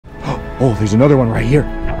Oh, there's another one right here.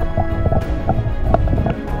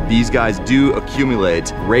 These guys do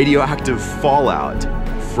accumulate radioactive fallout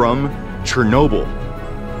from Chernobyl.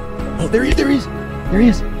 Oh, there he is, there he is, there he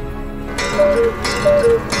is.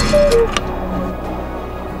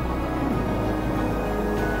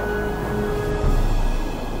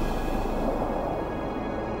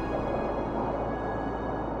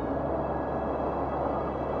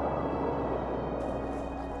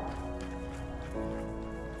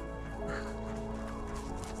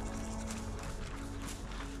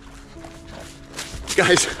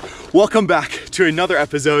 Guys, welcome back to another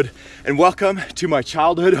episode and welcome to my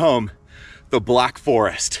childhood home, the Black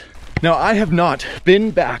Forest. Now, I have not been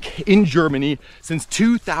back in Germany since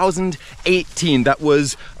 2018. That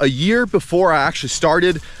was a year before I actually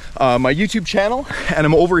started my YouTube channel, and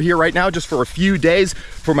I'm over here right now just for a few days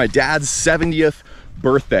for my dad's 70th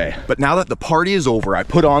birthday. But now that the party is over, I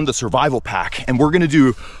put on the survival pack and we're gonna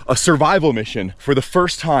do a survival mission for the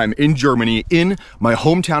first time in Germany, in my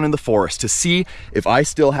hometown in the forest, to see if I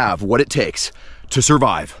still have what it takes to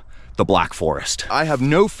survive the Black Forest. I have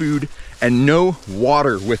no food and no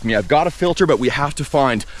water with me. I've got a filter, but we have to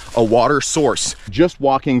find a water source. Just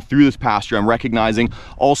walking through this pasture, I'm recognizing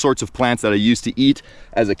all sorts of plants that I used to eat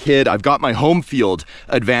as a kid. I've got my home field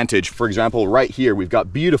advantage. For example, right here, we've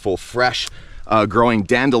got beautiful, fresh, growing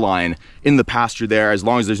dandelion in the pasture there, as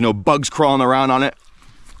long as there's no bugs crawling around on it.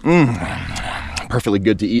 Perfectly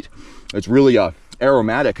good to eat. It's really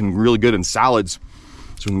aromatic and really good in salads.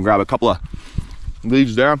 So we can grab a couple of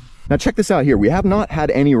leaves there. Now check this out here. We have not had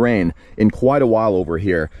any rain in quite a while over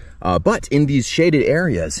here, but in these shaded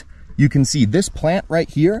areas, you can see this plant right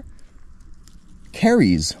here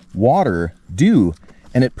carries water, dew,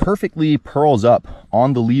 and it perfectly pearls up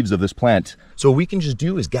on the leaves of this plant. So what we can just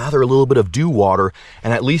do is gather a little bit of dew water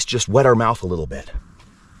and at least just wet our mouth a little bit.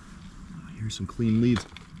 Here's some clean leaves.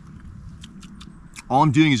 All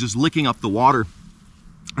I'm doing is just licking up the water.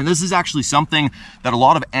 And this is actually something that a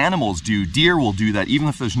lot of animals do. Deer will do that even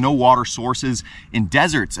if there's no water sources in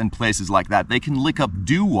deserts and places like that. They can lick up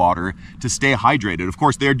dew water to stay hydrated. Of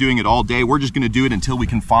course, they're doing it all day. We're just gonna do it until we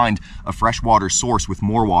can find a freshwater source with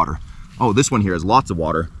more water. Oh, this one here has lots of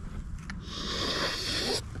water.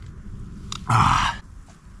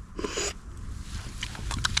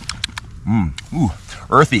 Ooh,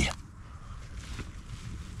 earthy.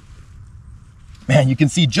 Man, you can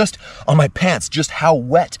see just on my pants just how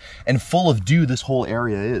wet and full of dew this whole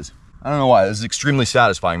area is. I don't know why, this is extremely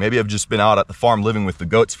satisfying. Maybe I've just been out at the farm living with the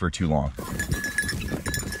goats for too long.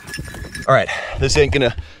 All right, this ain't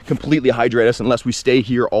gonna completely hydrate us unless we stay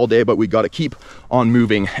here all day, but we gotta keep on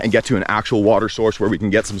moving and get to an actual water source where we can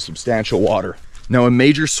get some substantial water. Now, a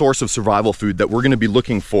major source of survival food that we're gonna be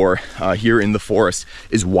looking for here in the forest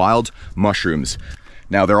is wild mushrooms.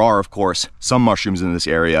 Now, there are, of course, some mushrooms in this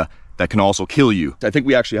area that can also kill you. I think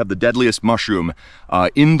we actually have the deadliest mushroom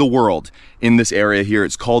in the world in this area here.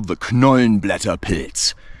 It's called the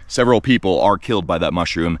Knollenblätterpilz. Several people are killed by that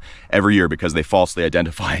mushroom every year because they falsely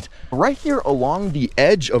identify it. Right here along the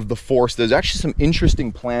edge of the forest, there's actually some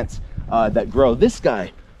interesting plants that grow. This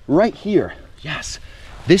guy right here, yes.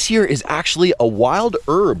 This here is actually a wild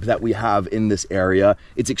herb that we have in this area.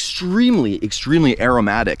 It's extremely, extremely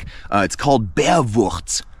aromatic. It's called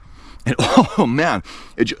Bärwurz. And oh man,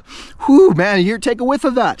 whoo man, here, take a whiff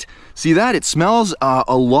of that. See that? It smells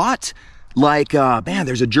a lot like, man,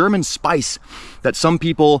 there's a German spice that some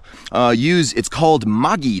people use. It's called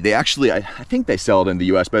Maggi. They actually, I think they sell it in the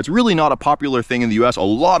US, but it's really not a popular thing in the US. A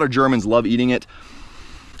lot of Germans love eating it.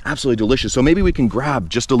 Absolutely delicious. So maybe we can grab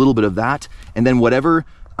just a little bit of that, and then whatever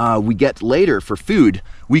we get later for food,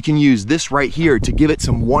 we can use this right here to give it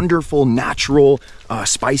some wonderful, natural,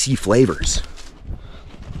 spicy flavors.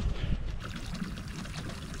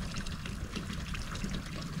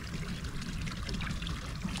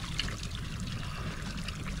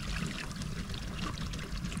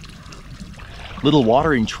 Little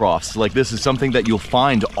watering troughs like this is something that you'll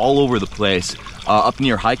find all over the place, up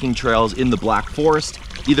near hiking trails in the Black Forest,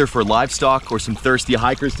 either for livestock or some thirsty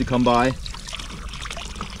hikers to come by.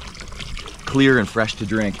 Clear and fresh to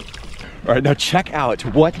drink. All right, now check out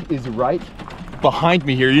what is right behind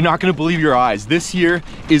me here. You're not gonna believe your eyes. This here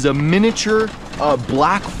is a miniature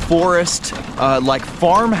Black Forest like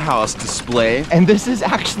farmhouse display, and this is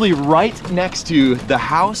actually right next to the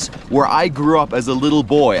house where I grew up as a little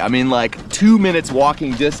boy. I mean, like 2 minutes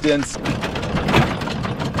walking distance.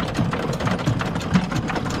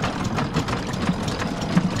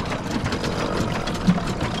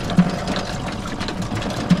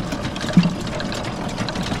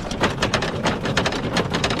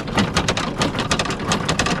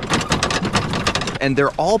 And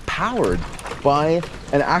they're all powered by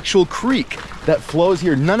an actual creek that flows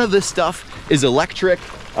here. None of this stuff is electric.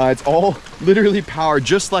 It's all literally powered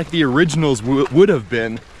just like the originals would have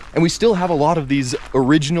been. And we still have a lot of these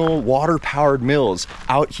original water-powered mills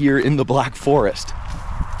out here in the Black Forest.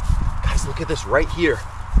 Guys, look at this right here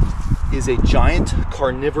is a giant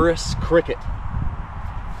carnivorous cricket.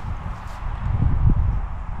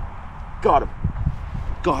 Got him,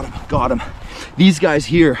 got him, got him. These guys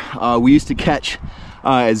here, we used to catch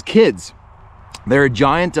as kids. They're a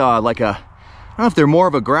giant, like a, I don't know if they're more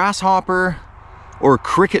of a grasshopper or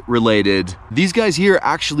cricket related. These guys here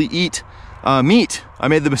actually eat meat. I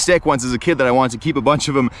made the mistake once as a kid that I wanted to keep a bunch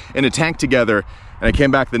of them in a tank together, and I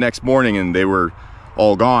came back the next morning and they were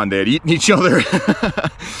all gone. They had eaten each other.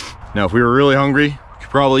 Now, if we were really hungry, we could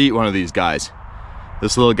probably eat one of these guys.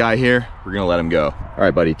 This little guy here, we're gonna let him go. All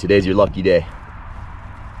right, buddy, today's your lucky day.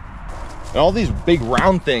 And all these big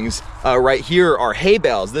round things right here are hay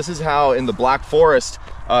bales. This is how in the Black Forest,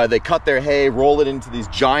 they cut their hay, roll it into these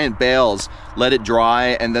giant bales, let it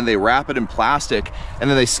dry, and then they wrap it in plastic, and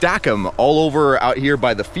then they stack them all over out here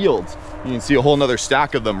by the fields. You can see a whole nother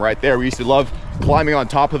stack of them right there. We used to love climbing on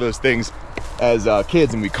top of those things as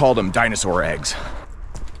kids, and we called them dinosaur eggs.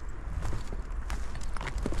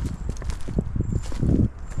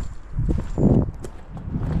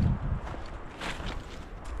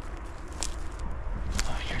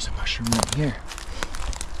 Oh, here's a mushroom right here.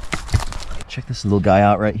 Check this little guy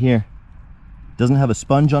out right here. Doesn't have a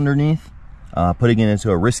sponge underneath, putting it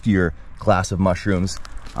into a riskier class of mushrooms.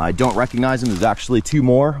 I don't recognize them. There's actually two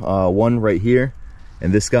more, one right here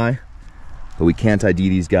and this guy, but we can't ID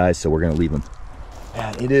these guys, so we're gonna leave them.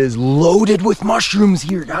 And it is loaded with mushrooms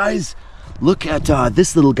here, guys. Look at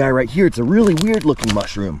this little guy right here. It's a really weird looking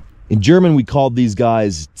mushroom. In German, we called these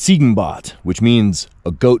guys Ziegenbart, which means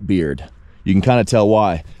a goat beard. You can kind of tell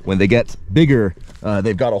why. When they get bigger,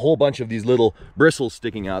 they've got a whole bunch of these little bristles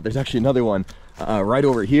sticking out. There's actually another one right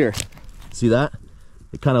over here. See that?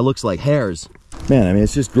 It kind of looks like hairs. Man, I mean,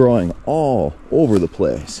 it's just growing all over the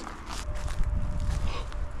place.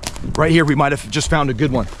 Right here, we might have just found a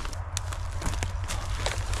good one.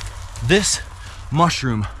 This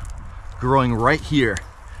mushroom growing right here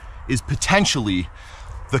is potentially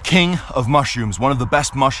the king of mushrooms, one of the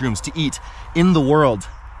best mushrooms to eat in the world.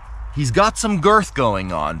 He's got some girth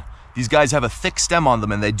going on. These guys have a thick stem on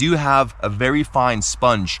them, and they do have a very fine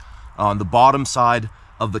sponge on the bottom side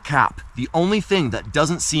of the cap. The only thing that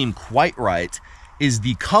doesn't seem quite right is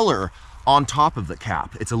the color on top of the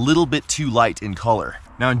cap. It's a little bit too light in color.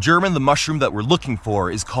 Now in German, the mushroom that we're looking for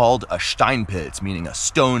is called a Steinpilz, meaning a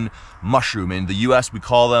stone mushroom. In the US, we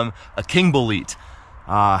call them a Kingbolete.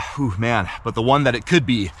 Man, but the one that it could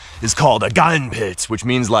be is called a Gallenpilz, which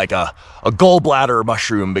means like a gallbladder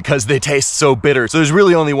mushroom, because they taste so bitter. So there's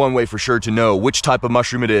really only one way for sure to know which type of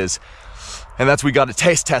mushroom it is, and that's we got to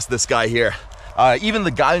taste test this guy here. Even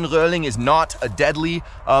the Gallenröhrling is not a deadly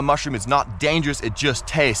mushroom. It's not dangerous. It just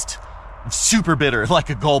tastes super bitter, like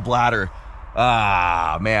a gallbladder.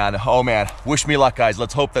 Ah, man. Oh, man. Wish me luck, guys.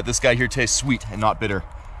 Let's hope that this guy here tastes sweet and not bitter.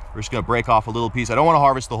 We're just going to break off a little piece. I don't want to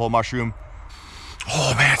harvest the whole mushroom.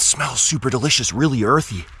 Oh, man. It smells super delicious. Really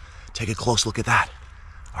earthy. Take a close look at that.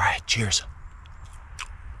 All right. Cheers.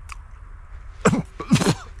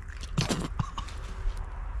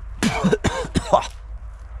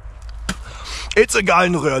 It's a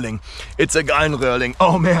Gallenröhrling. It's a Gallenröhrling.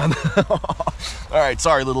 Oh, man. All right.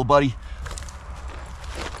 Sorry, little buddy.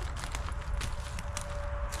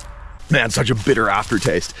 Man, such a bitter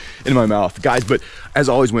aftertaste in my mouth. Guys, but as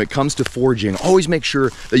always, when it comes to foraging, always make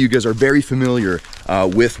sure that you guys are very familiar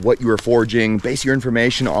with what you are foraging. Base your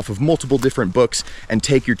information off of multiple different books and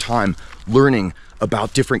take your time learning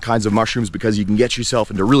about different kinds of mushrooms, because you can get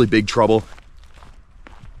yourself into really big trouble.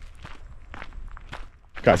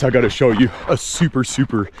 Guys, I gotta show you a super,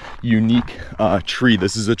 super unique tree.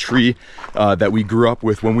 This is a tree that we grew up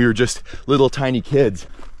with when we were just little tiny kids.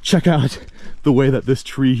 Check out the way that this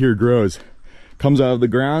tree here grows. Comes out of the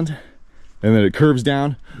ground, and then it curves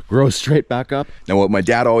down, grows straight back up. Now, what my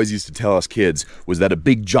dad always used to tell us kids was that a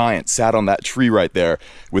big giant sat on that tree right there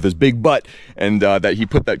with his big butt, and that he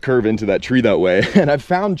put that curve into that tree that way. And I've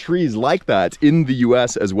found trees like that in the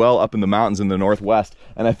US as well, up in the mountains in the Northwest.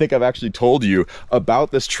 And I think I've actually told you about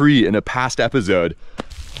this tree in a past episode.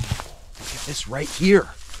 Look at this right here.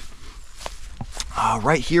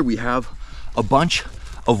 Right here we have a bunch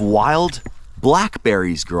of wild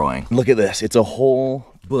blackberries growing. Look at this. It's a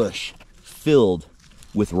whole bush filled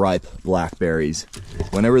with ripe blackberries.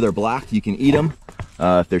 Whenever they're black, you can eat them.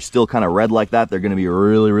 If they're still kind of red like that, they're going to be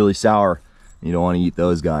really, really sour. You don't want to eat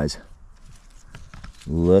those guys.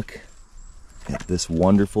 Look at this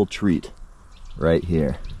wonderful treat right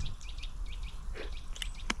here.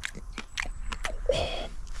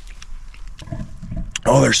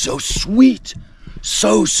 Oh, they're so sweet.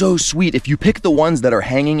 So sweet. If you pick the ones that are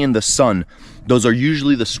hanging in the sun, those are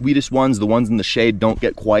usually the sweetest ones. The ones in the shade don't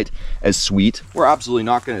get quite as sweet. We're absolutely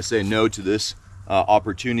not going to say no to this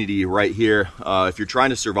opportunity right here. If you're trying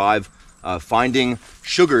to survive, finding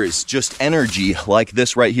sugars, just energy like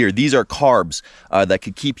this right here. These are carbs that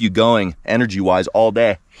could keep you going energy-wise all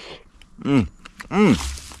day.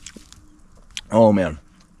 Oh man,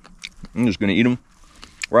 I'm just gonna eat them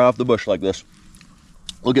right off the bush like this.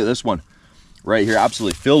 Look at this one right here,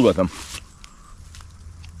 absolutely filled with them.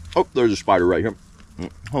 Oh, there's a spider right here.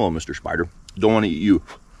 Hello, Mr. Spider. Don't want to eat you.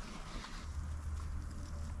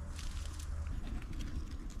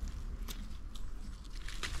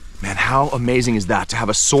 Man, how amazing is that to have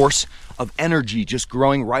a source of energy just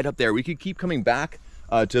growing right up there? We could keep coming back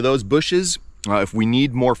to those bushes if we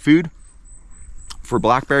need more food. For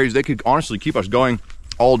blackberries, they could honestly keep us going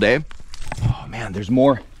all day. Oh man, there's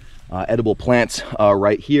more edible plants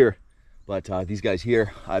right here. But these guys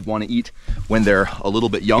here, I'd want to eat when they're a little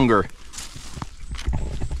bit younger.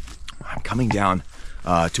 I'm coming down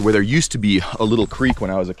to where there used to be a little creek when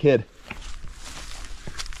I was a kid.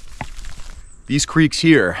 These creeks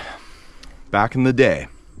here, back in the day,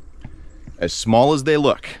 as small as they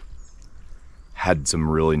look, had some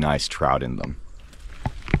really nice trout in them.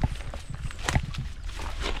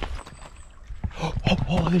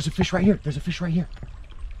 Oh, there's a fish right here. There's a fish right here.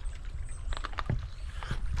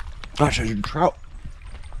 Gosh, there's a trout.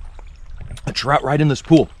 A trout right in this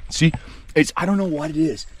pool. See, I don't know what it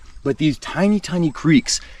is, but these tiny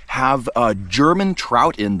creeks have German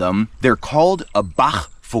trout in them. They're called a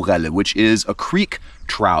Bachforelle, which is a creek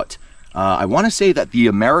trout. I want to say that the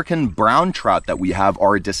American brown trout that we have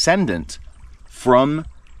are a descendant from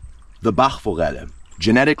the Bachforelle.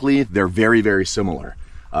 Genetically, they're very similar.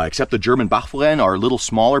 Except the German Bachforellen are a little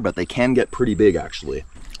smaller, but they can get pretty big actually.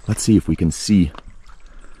 Let's see if we can see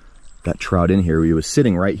that trout in here. He was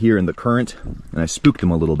sitting right here in the current and I spooked him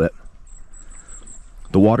a little bit.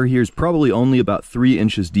 The water here is probably only about 3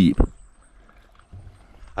 inches deep.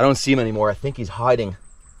 I don't see him anymore. I think he's hiding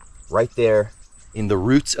right there in the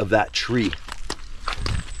roots of that tree.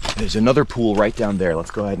 There's another pool right down there.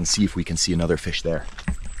 Let's go ahead and see if we can see another fish there.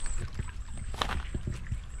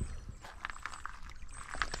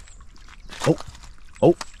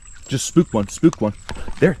 Oh, just spooked one.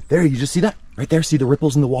 There, you just see that? Right there, see the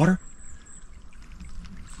ripples in the water?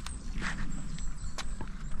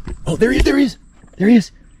 Oh, there he is.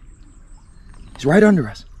 He's right under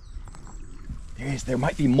us. There he is. There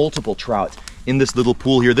might be multiple trout in this little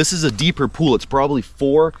pool here. This is a deeper pool. It's probably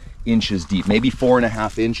 4 inches deep, maybe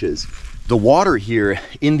 4.5 inches. The water here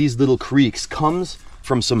in these little creeks comes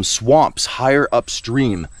from some swamps higher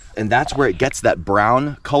upstream, and that's where it gets that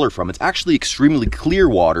brown color from. It's actually extremely clear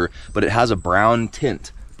water, but it has a brown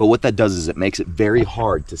tint. But what that does is it makes it very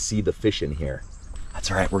hard to see the fish in here. That's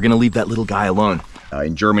all right, we're gonna leave that little guy alone.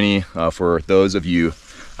 In Germany, for those of you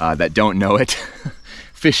that don't know it,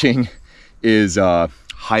 fishing is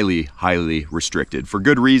highly restricted. For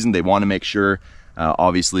good reason. They want to make sure,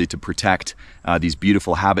 obviously, to protect these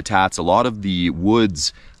beautiful habitats. A lot of the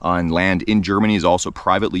woods on land in Germany is also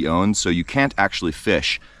privately owned, so you can't actually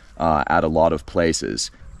fish at a lot of places.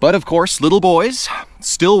 But of course, little boys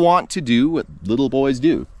still want to do what little boys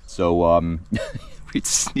do. So we'd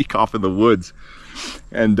sneak off in the woods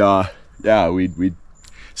and yeah, we'd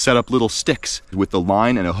set up little sticks with the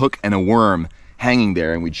line and a hook and a worm hanging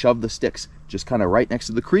there, and we'd shove the sticks just kind of right next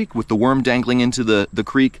to the creek with the worm dangling into the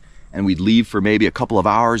creek, and we'd leave for maybe a couple of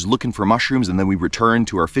hours looking for mushrooms, and then we'd return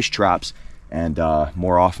to our fish traps, and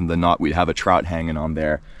more often than not we'd have a trout hanging on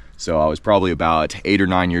there. So I was probably about 8 or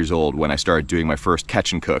 9 years old when I started doing my first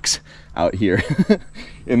catch and cooks out here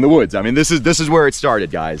in the woods. I mean, this is where it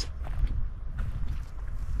started, guys.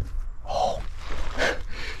 Oh,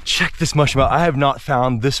 check this mushroom out. I have not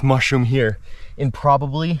found this mushroom here in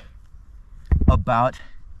probably about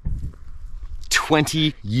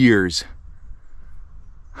 20 years.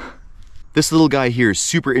 This little guy here is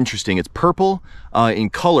super interesting. It's purple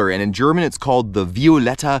in color, and in German it's called the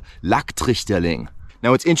Violetta Lacktrichterling. Now,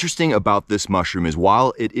 what's interesting about this mushroom is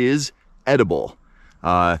while it is edible,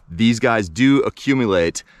 these guys do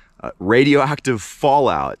accumulate radioactive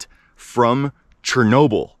fallout from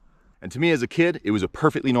Chernobyl. And to me as a kid, it was a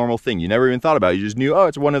perfectly normal thing. You never even thought about it. You just knew, oh,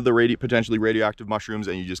 it's one of the potentially radioactive mushrooms,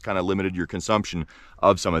 and you just kind of limited your consumption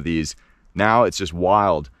of some of these. Now it's just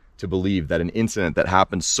wild to believe that an incident that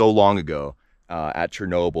happened so long ago at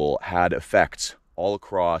Chernobyl had effects all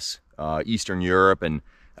across Eastern Europe and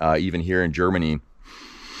even here in Germany.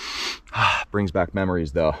 Brings back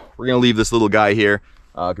memories though. We're gonna leave this little guy here.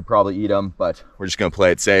 Could probably eat him, but we're just gonna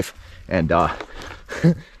play it safe and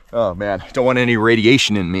Oh man, don't want any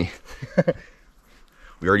radiation in me.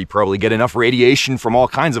 We already probably get enough radiation from all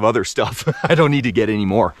kinds of other stuff. I don't need to get any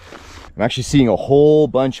more. I'm actually seeing a whole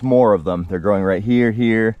bunch more of them. They're growing right here,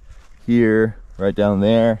 here, here, right down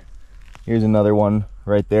there. Here's another one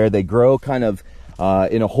right there. They grow kind of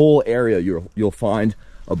in a whole area. You'll find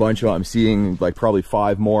a bunch of them. I'm seeing like probably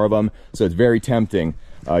 5 more of them. So it's very tempting.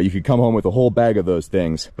 You could come home with a whole bag of those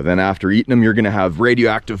things, but then after eating them, you're gonna have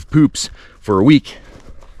radioactive poops for a week.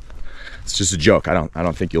 It's just a joke. I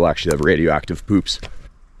don't think you'll actually have radioactive poops.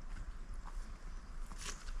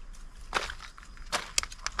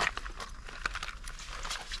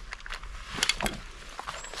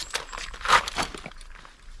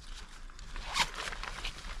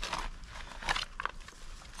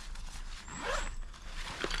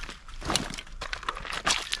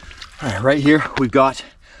 All right, right here we've got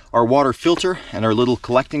our water filter and our little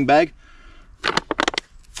collecting bag.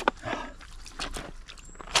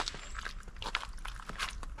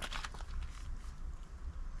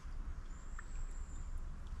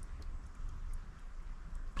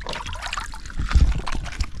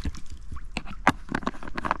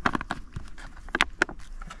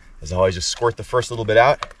 As always, just squirt the first little bit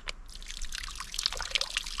out.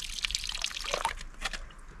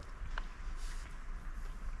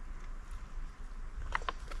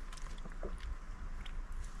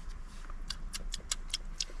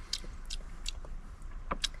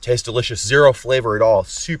 Tastes delicious, 0 flavor at all.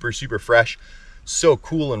 Super, super fresh. So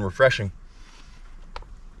cool and refreshing.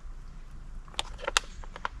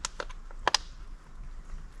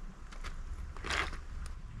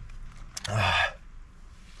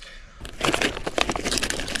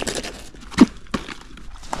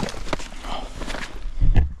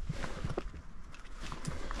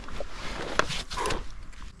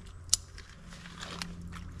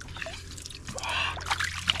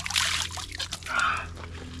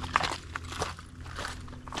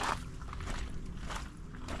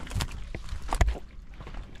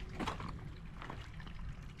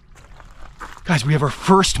 Guys, we have our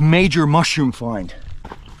first major mushroom find.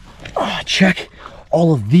 Check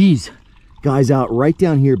all of these guys out right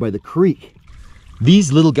down here by the creek.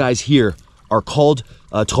 These little guys here are called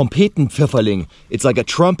Trompetenpfifferling. It's like a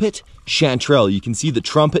trumpet chanterelle. You can see the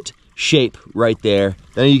trumpet shape right there.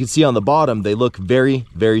 Then you can see on the bottom, they look very,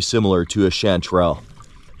 very similar to a chanterelle.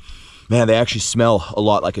 Man, they actually smell a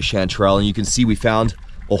lot like a chanterelle, and you can see we found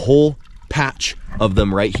a whole patch of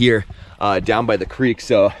them right here. Down by the creek.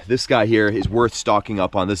 So this guy here is worth stocking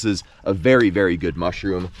up on. This is a very, very good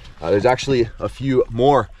mushroom. There's actually a few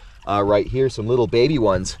more right here, some little baby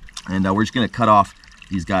ones. And we're just gonna cut off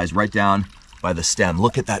these guys right down by the stem.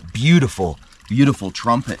 Look at that beautiful, beautiful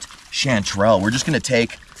trumpet chanterelle. We're just gonna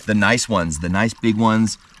take the nice ones, the nice big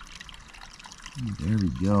ones. There we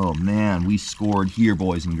go. Man, we scored here,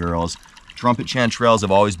 boys and girls. Trumpet chanterelles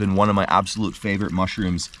have always been one of my absolute favorite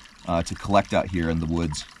mushrooms to collect out here in the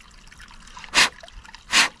woods.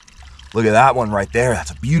 Look at that one right there.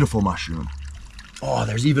 That's a beautiful mushroom. Oh,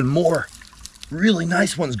 there's even more really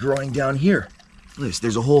nice ones growing down here. Look at this.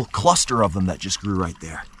 There's a whole cluster of them that just grew right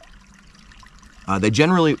there. They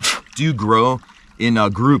generally do grow in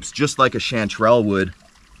groups, just like a chanterelle would.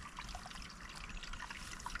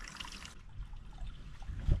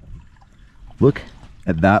 Look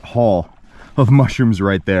at that haul of mushrooms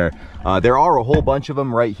right there. There are a whole bunch of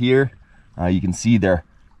them right here. You can see they're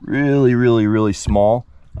really, really, really small.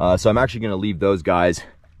 So I'm actually gonna leave those guys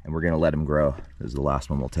and we're gonna let them grow. This is the last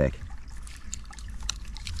one we'll take.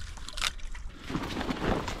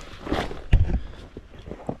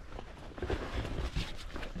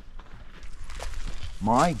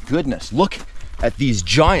 My goodness, look at these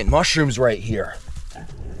giant mushrooms right here.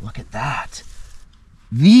 Look at that.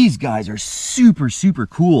 These guys are super, super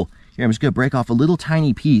cool. Here, I'm just gonna break off a little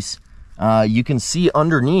tiny piece. You can see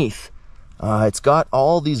underneath, it's got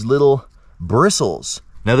all these little bristles.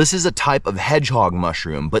 Now this is a type of hedgehog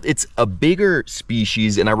mushroom, but it's a bigger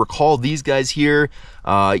species, and I recall these guys here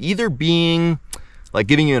either being like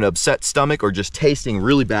giving you an upset stomach or just tasting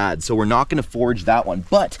really bad, so we're not gonna forage that one.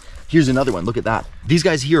 But here's another one, look at that. These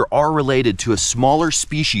guys here are related to a smaller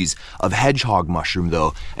species of hedgehog mushroom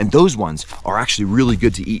though, and those ones are actually really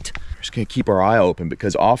good to eat. We're just gonna keep our eye open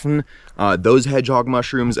because often those hedgehog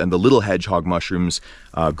mushrooms and the little hedgehog mushrooms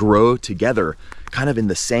grow together kind of in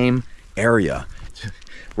the same area.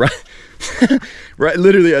 Right, right.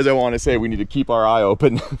 Literally, as I want to say, we need to keep our eye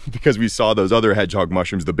open because we saw those other hedgehog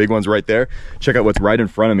mushrooms, the big ones right there. Check out what's right in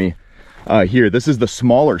front of me. Here, this is the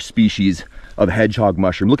smaller species of hedgehog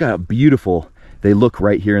mushroom. Look at how beautiful they look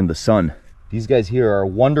right here in the sun. These guys here are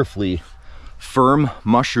wonderfully firm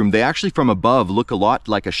mushroom. They actually from above look a lot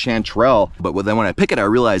like a chanterelle, but then when I pick it, I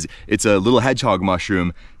realize it's a little hedgehog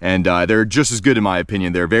mushroom, and they're just as good in my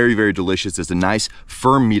opinion. They're very, very delicious. It's a nice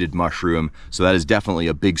firm meated mushroom, so that is definitely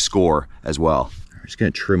a big score as well. I'm just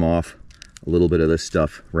gonna trim off a little bit of this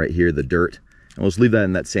stuff right here, the dirt, and we'll just leave that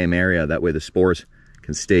in that same area. That way the spores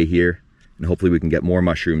can stay here, and hopefully we can get more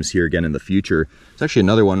mushrooms here again in the future. There's actually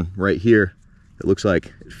another one right here. It looks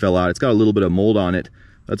like it fell out. It's got a little bit of mold on it.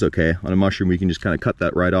 That's okay. On a mushroom, we can just kind of cut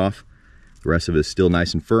that right off. The rest of it is still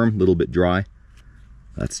nice and firm, a little bit dry.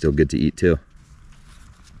 That's still good to eat too.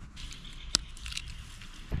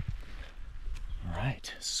 All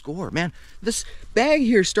right, score. Man, this bag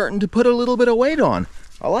here is starting to put a little bit of weight on.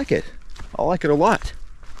 I like it. I like it a lot.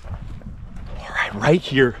 All right, right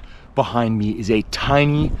here behind me is a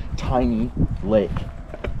tiny, tiny lake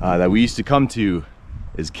that we used to come to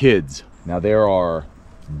as kids. Now there are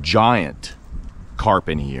giant carp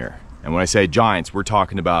in here. And when I say giants, we're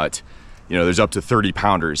talking about, you know, there's up to 30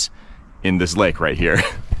 pounders in this lake right here.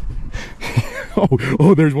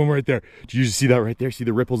 oh, there's one right there. Did you just see that right there? See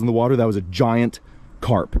the ripples in the water? That was a giant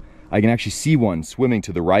carp. I can actually see one swimming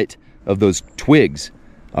to the right of those twigs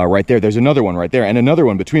right there. There's another one right there and another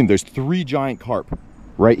one between. There's 3 giant carp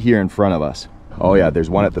right here in front of us. Oh yeah,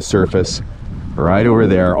 there's one at the surface right over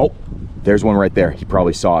there. Oh, there's one right there. He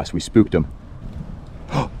probably saw us. We spooked him.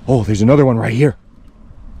 Oh, there's another one right here.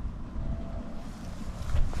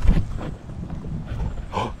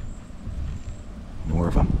 More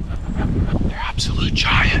of them. They're absolute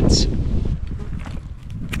giants.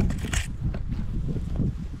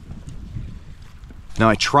 Now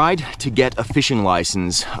I tried to get a fishing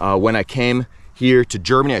license when I came here to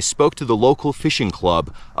Germany. I spoke to the local fishing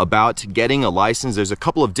club about getting a license. There's a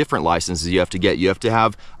couple of different licenses you have to get. You have to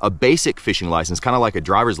have a basic fishing license, kind of like a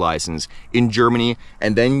driver's license in Germany,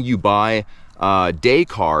 and then you buy day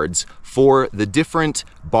cards for the different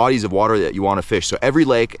bodies of water that you want to fish. So every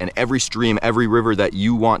lake and every stream, every river that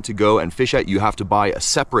you want to go and fish at, you have to buy a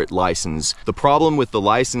separate license. The problem with the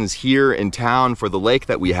license here in town for the lake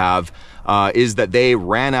that we have is that they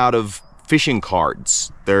ran out of fishing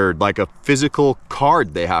cards. They're like a physical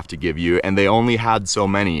card they have to give you, and they only had so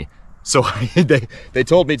many. So they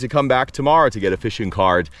told me to come back tomorrow to get a fishing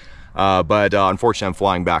card, but unfortunately I'm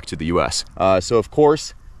flying back to the US. So of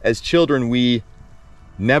course, as children, we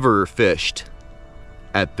never fished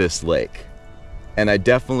at this lake. And I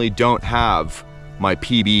definitely don't have my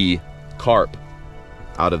PB carp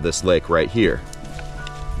out of this lake right here.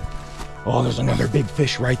 Oh, there's another big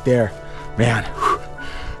fish right there. Man,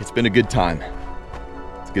 it's been a good time.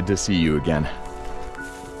 It's good to see you again.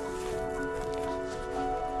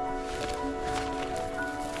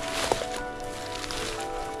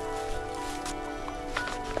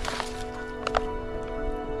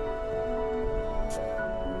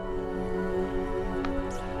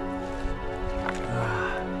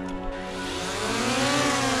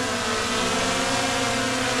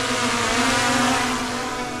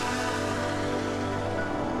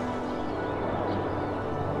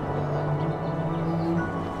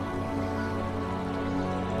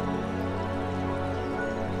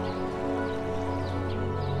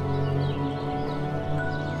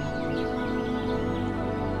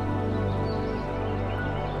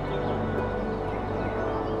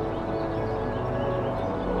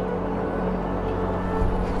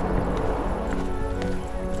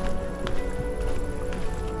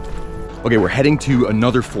 Okay, we're heading to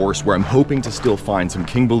another forest where I'm hoping to still find some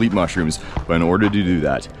king bolete mushrooms, but in order to do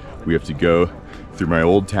that, we have to go through my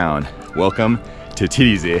old town. Welcome to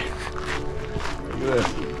Titisee.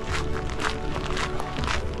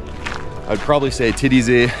 I'd probably say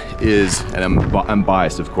Titisee is, and I'm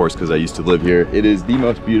biased of course because I used to live here, it is the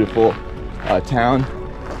most beautiful town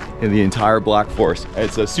in the entire Black Forest.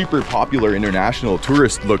 It's a super popular international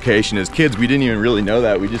tourist location. As kids, we didn't even really know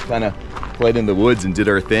that. We just kind of played in the woods and did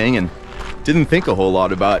our thing and didn't think a whole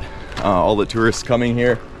lot about all the tourists coming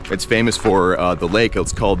here. It's famous for the lake.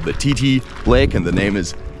 It's called the Titi Lake, and the name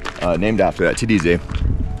is named after that, Titisee.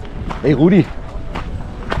 Hey Rudi,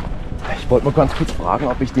 ich wollte mal ganz kurz fragen,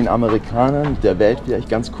 ob ich den Amerikanern der Welt vielleicht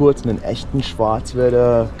ganz kurz einen echten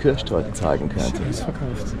Schwarzwälder Kirschtorte zeigen könnte. Ist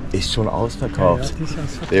ausverkauft. Ist schon ausverkauft. Ja,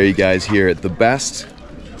 ausverkauft. There you guys hear it, the best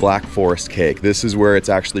Black Forest cake. This is where it's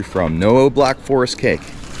actually from. No Black Forest cake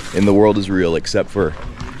in the world is real, except for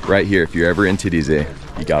right here. If you're ever in Titisee,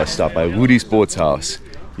 you gotta stop by Hoodies Bootshaus.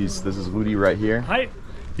 This is Hoodie right here. Hi.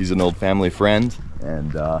 He's an old family friend,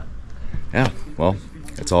 and yeah, well,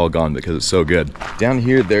 it's all gone because it's so good. Down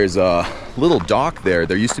here, there's a little dock there.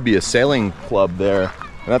 There used to be a sailing club there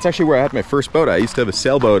And that's actually where I had my first boat. I used to have a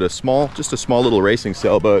sailboat, just a small little racing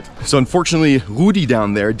sailboat. So unfortunately, Hoodie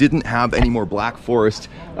down there didn't have any more Black Forest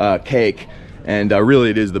cake. And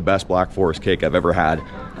really it is the best Black Forest cake I've ever had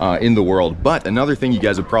in the world. But another thing you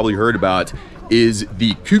guys have probably heard about is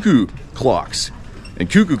the cuckoo clocks. And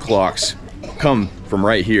cuckoo clocks come from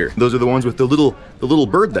right here. Those are the ones with the little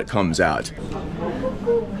bird that comes out.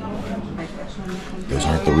 Those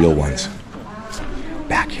aren't the real ones.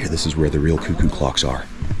 Back here, this is where the real cuckoo clocks are.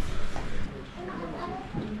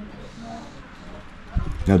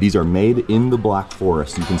 Now these are made in the Black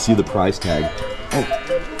Forest. You can see the price tag. Oh,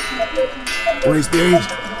 there he is.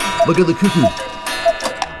 Look at the cuckoo.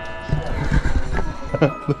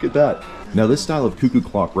 Look at that. Now this style of cuckoo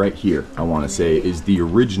clock right here, I want to say, is the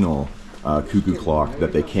original cuckoo clock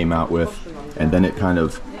that they came out with, and then it kind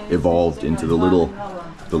of evolved into the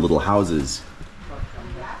little houses.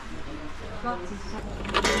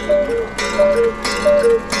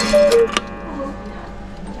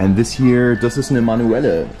 And this here, das ist eine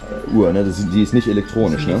manuelle Uhr, ne? Die ist nicht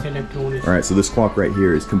elektronisch, ne? Alright, so this clock right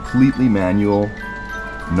here is completely manual,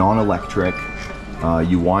 non-electric.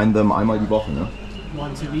 You wind them einmal die Woche, ne?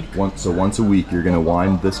 Once a week. Once a week you're gonna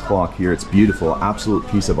wind this clock here. It's beautiful, absolute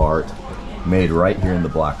piece of art, made right here in the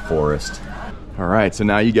Black Forest. Alright, so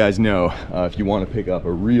now you guys know if you want to pick up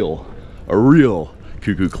a real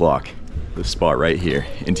cuckoo clock, this spot right here,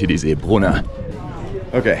 into diese Brunner.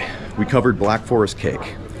 Okay, we covered Black Forest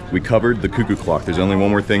cake. We covered the cuckoo clock. There's only one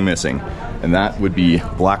more thing missing, and that would be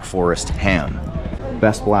Black Forest ham.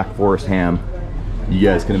 Best Black Forest ham you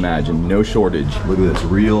guys can imagine, no shortage. Look at this,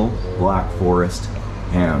 real Black Forest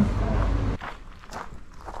ham.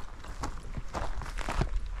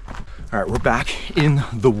 All right, we're back in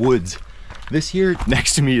the woods. This here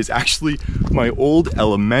next to me is actually my old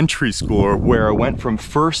elementary school where I went from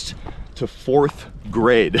 1st to 4th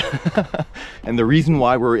grade. And the reason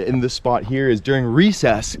why we're in this spot here is during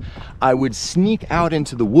recess, I would sneak out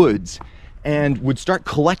into the woods and would start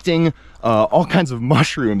collecting all kinds of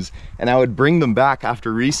mushrooms, and I would bring them back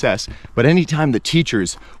after recess. But anytime the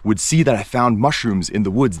teachers would see that I found mushrooms in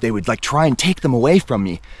the woods, they would like try and take them away from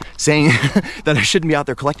me, saying that I shouldn't be out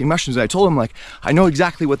there collecting mushrooms. And I told them, like, I know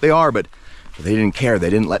exactly what they are, but they didn't care.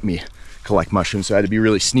 They didn't let me collect mushrooms, so I had to be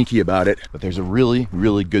really sneaky about it. But there's a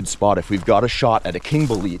really good spot. If we've got a shot at a king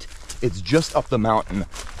bolete, it's just up the mountain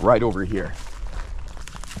right over here.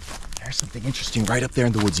 There's something interesting right up there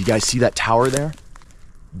in the woods. You guys see that tower there?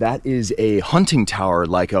 That is a hunting tower,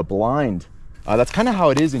 like a blind. That's kind of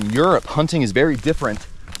how it is in Europe. Hunting is very different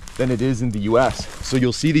than it is in the US. So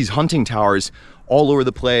you'll see these hunting towers all over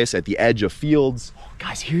the place at the edge of fields. Oh,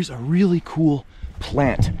 guys, here's a really cool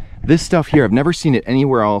plant. This stuff here, I've never seen it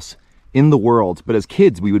anywhere else in the world, but as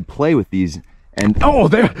kids we would play with these, and oh,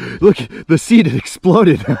 there, look, the seed had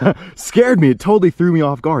exploded. Scared me, it totally threw me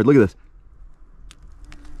off guard. Look at this.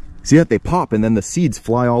 See that? They pop and then the seeds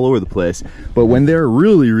fly all over the place. But when they're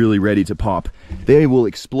really ready to pop, they will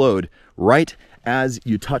explode right as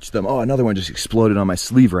you touch them. Oh, another one just exploded on my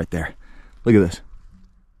sleeve right there. Look at this.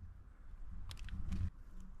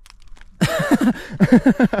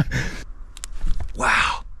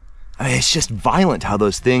 Wow. I mean, it's just violent how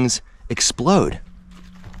those things explode.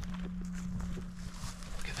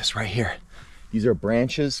 Look at this right here. These are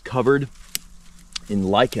branches covered in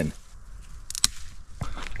lichen.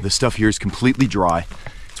 This stuff here is completely dry.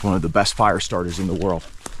 It's one of the best fire starters in the world.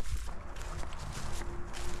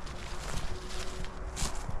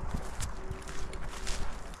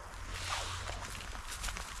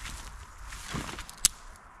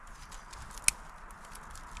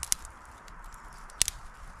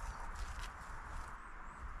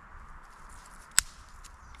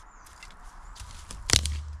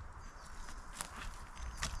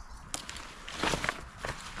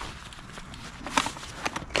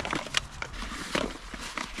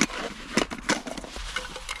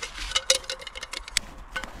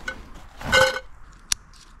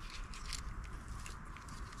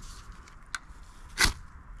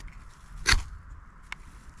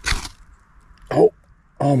 Oh,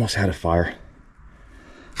 almost had a fire.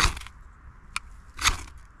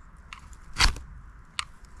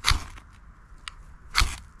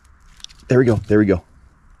 There we go, there we go.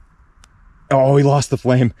 Oh, we lost the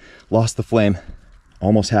flame,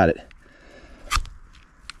 Almost had it.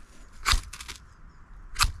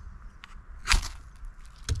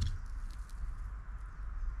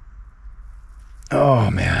 Oh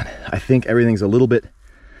man, I think everything's a little bit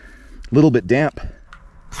damp.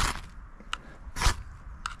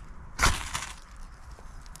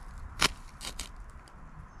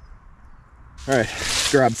 All right,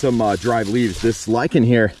 grab some dried leaves. This lichen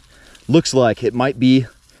here looks like it might be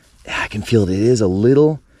I can feel it. It is a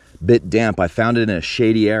little bit damp. I found it in a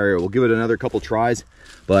shady area. We'll give it another couple tries,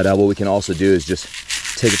 but what we can also do is just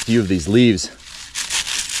take a few of these leaves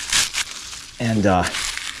and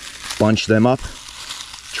bunch them up.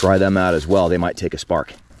 Try them out as well. They might take a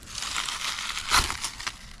spark.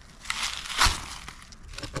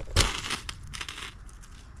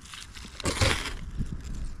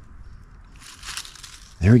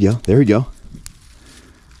 There we go, there we go.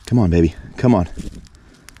 Come on, baby, come on.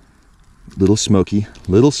 Little smoky,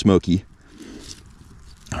 little smoky.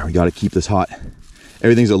 All right, we gotta keep this hot.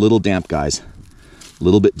 Everything's a little damp, guys. A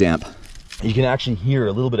little bit damp. You can actually hear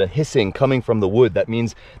a little bit of hissing coming from the wood. That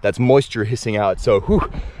means that's moisture hissing out. So, whew,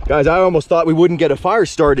 guys, I almost thought we wouldn't get a fire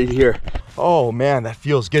started here. Oh man, that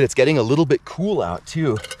feels good. It's getting a little bit cool out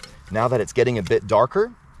too. Now that it's getting a bit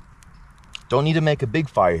darker, don't need to make a big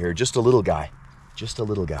fire here, just a little guy. Just a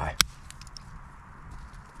little guy.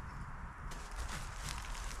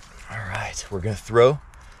 All right, we're gonna throw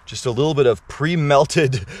just a little bit of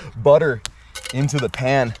pre-melted butter into the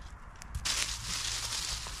pan.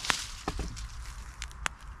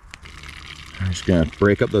 I'm just gonna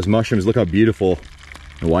break up those mushrooms. Look how beautiful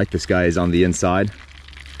and white this guy is on the inside.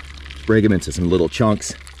 Break them into some little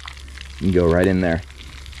chunks. You can go right in there.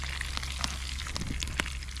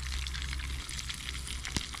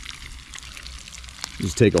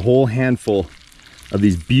 Just take a whole handful of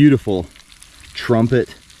these beautiful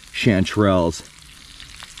trumpet chanterelles.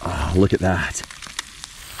 Oh, look at that.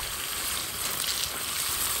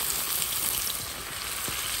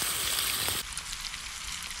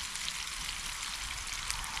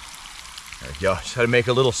 There we go. Just had to make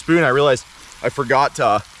a little spoon. I realized I forgot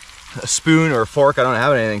a spoon or a fork. I don't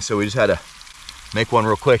have anything, so we just had to make one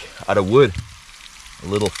real quick out of wood. A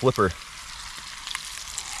little flipper.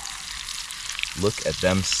 Look at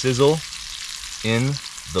them sizzle in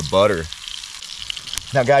the butter.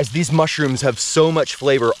 Now guys, these mushrooms have so much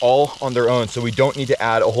flavor all on their own, so we don't need to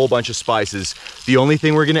add a whole bunch of spices. The only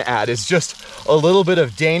thing we're gonna add is just a little bit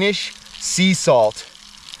of Danish sea salt,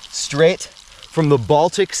 straight from the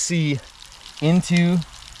Baltic Sea into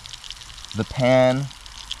the pan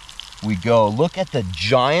we go. Look at the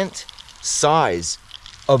giant size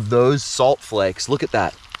of those salt flakes. Look at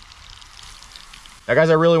that. Now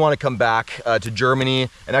guys, I really want to come back to Germany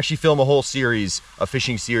and actually film a whole series, a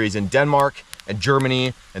fishing series in Denmark and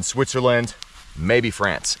Germany and Switzerland, maybe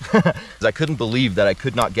France. I couldn't believe that I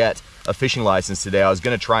could not get a fishing license today. I was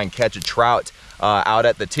gonna try and catch a trout out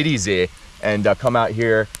at the Hoodies and come out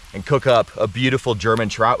here and cook up a beautiful German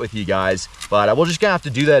trout with you guys. But we're just gonna have to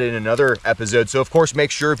do that in another episode. So of course,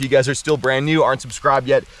 make sure if you guys are still brand new, aren't subscribed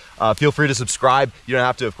yet, feel free to subscribe. You don't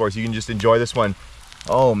have to, of course, you can just enjoy this one.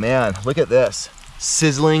 Oh man, look at this.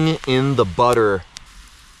 Sizzling in the butter.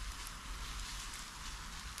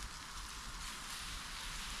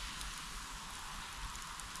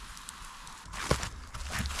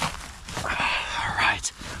 All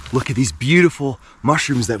right, look at these beautiful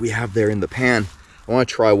mushrooms that we have there in the pan. I want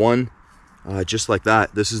to try one just like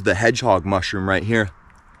that. This is the hedgehog mushroom right here.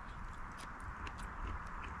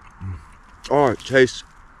 Oh, it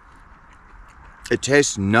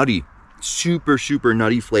tastes nutty. Super, super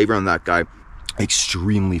nutty flavor on that guy.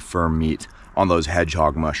 Extremely firm meat on those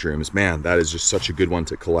hedgehog mushrooms. Man, that is just such a good one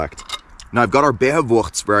to collect. Now I've got our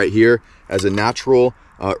Beerwurz right here as a natural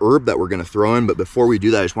herb that we're gonna throw in, but before we do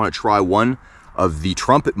that, I just wanna try one of the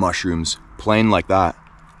trumpet mushrooms, plain like that.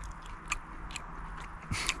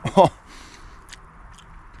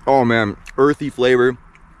 Oh man, earthy flavor,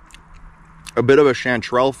 a bit of a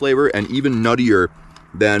chanterelle flavor, and even nuttier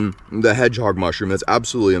than the hedgehog mushroom. That's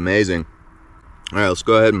absolutely amazing. All right, let's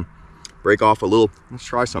go ahead and break off a little. Let's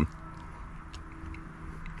try some.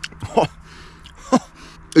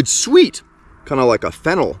 It's sweet, kind of like a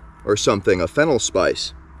fennel or something, a fennel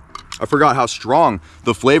spice. I forgot how strong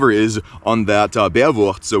the flavor is on that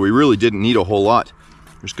Beerwurz, so we really didn't need a whole lot.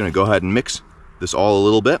 I'm just gonna go ahead and mix this all a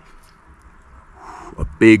little bit. A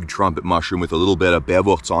big trumpet mushroom with a little bit of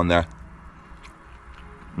Beerwurz on there.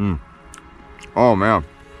 Oh man.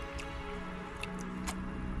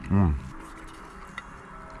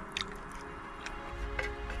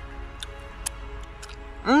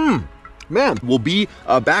 Man, we'll be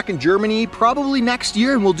back in Germany probably next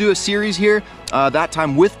year, and we'll do a series here, that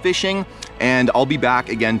time with fishing, and I'll be back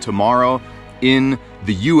again tomorrow in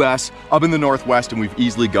the US, up in the Northwest, and we've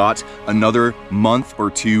easily got another month or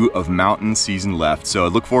two of mountain season left. So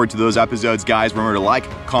look forward to those episodes, guys. Remember to like,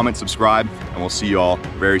 comment, subscribe, and we'll see you all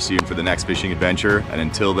very soon for the next fishing adventure. And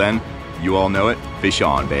until then, you all know it, fish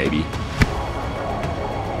on, baby.